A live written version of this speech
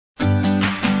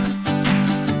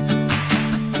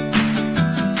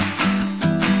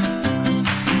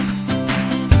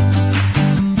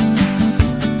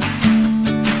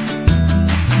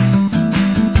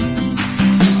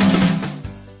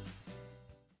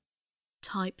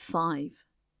Type 5,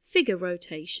 Figure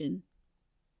Rotation.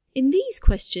 In these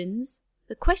questions,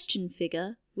 the question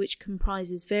figure, which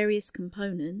comprises various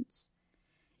components,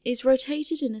 is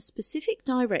rotated in a specific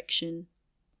direction,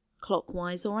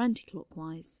 clockwise or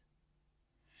anti-clockwise.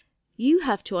 You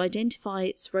have to identify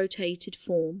its rotated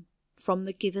form from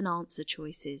the given answer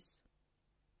choices.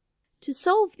 To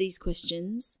solve these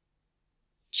questions,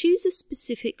 choose a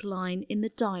specific line in the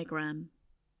diagram.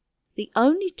 The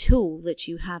only tool that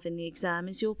you have in the exam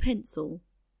is your pencil.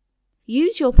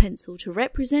 Use your pencil to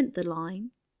represent the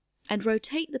line and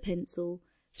rotate the pencil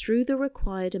through the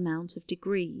required amount of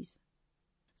degrees.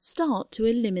 Start to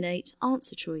eliminate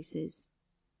answer choices.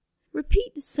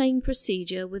 Repeat the same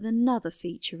procedure with another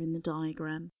feature in the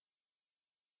diagram.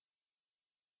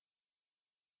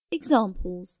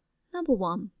 Examples. Number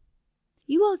 1.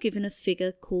 You are given a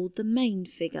figure called the main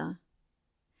figure.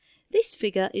 This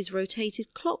figure is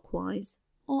rotated clockwise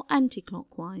or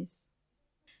anti-clockwise.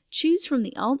 Choose from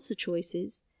the answer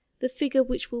choices the figure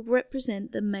which will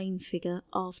represent the main figure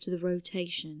after the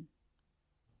rotation.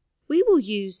 We will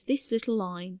use this little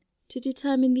line to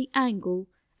determine the angle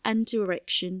and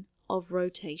direction of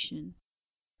rotation.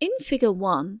 In Figure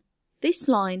 1, this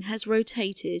line has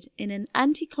rotated in an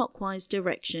anti-clockwise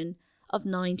direction of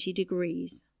 90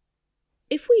 degrees.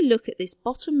 If we look at this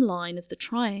bottom line of the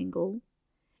triangle,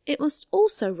 it must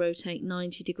also rotate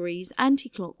 90 degrees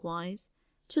anti-clockwise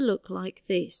to look like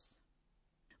this.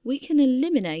 We can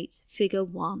eliminate Figure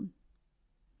 1.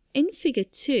 In Figure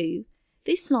 2,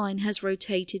 this line has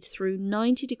rotated through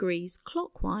 90 degrees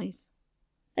clockwise.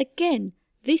 Again,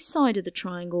 this side of the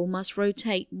triangle must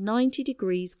rotate 90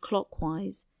 degrees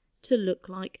clockwise to look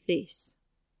like this.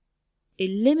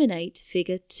 Eliminate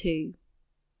Figure 2.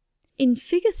 In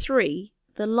Figure 3,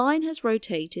 the line has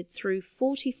rotated through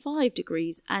 45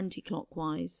 degrees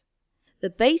anti-clockwise. The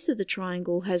base of the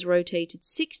triangle has rotated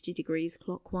 60 degrees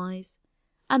clockwise,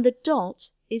 and the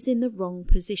dot is in the wrong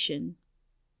position.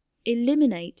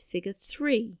 Eliminate Figure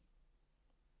 3.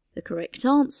 The correct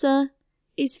answer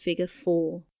is Figure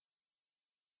 4.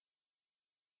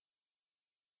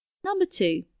 Number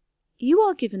 2. You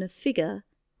are given a figure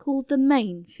called the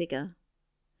main figure.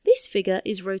 This figure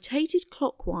is rotated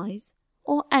clockwise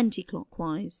or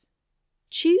anti-clockwise.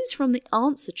 Choose from the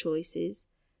answer choices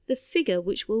the figure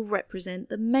which will represent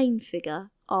the main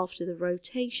figure after the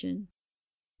rotation.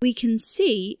 We can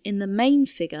see in the main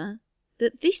figure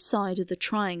that this side of the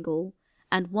triangle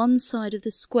and one side of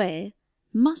the square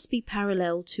must be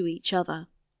parallel to each other.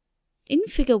 In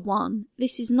Figure 1,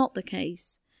 this is not the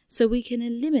case, so we can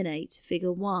eliminate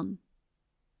Figure 1.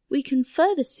 We can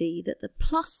further see that the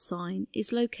plus sign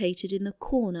is located in the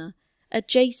corner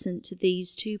adjacent to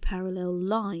these two parallel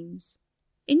lines.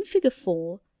 In Figure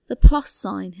 4, the plus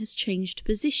sign has changed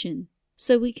position,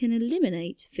 so we can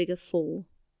eliminate Figure 4.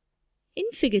 In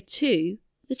Figure 2,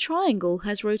 the triangle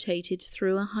has rotated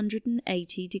through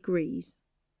 180 degrees.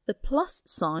 The plus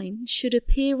sign should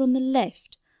appear on the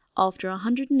left after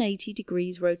 180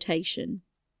 degrees rotation,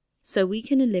 so we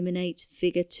can eliminate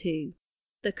Figure 2.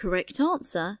 The correct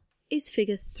answer is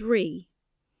Figure 3.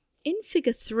 In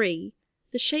Figure 3,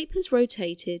 the shape has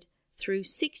rotated through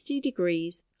 60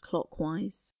 degrees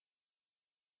clockwise.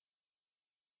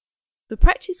 For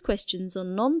practice questions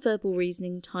on non-verbal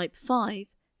reasoning Type 5,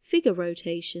 figure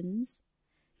rotations,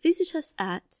 visit us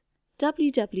at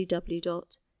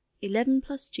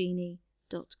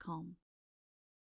www.11plusgenie.com.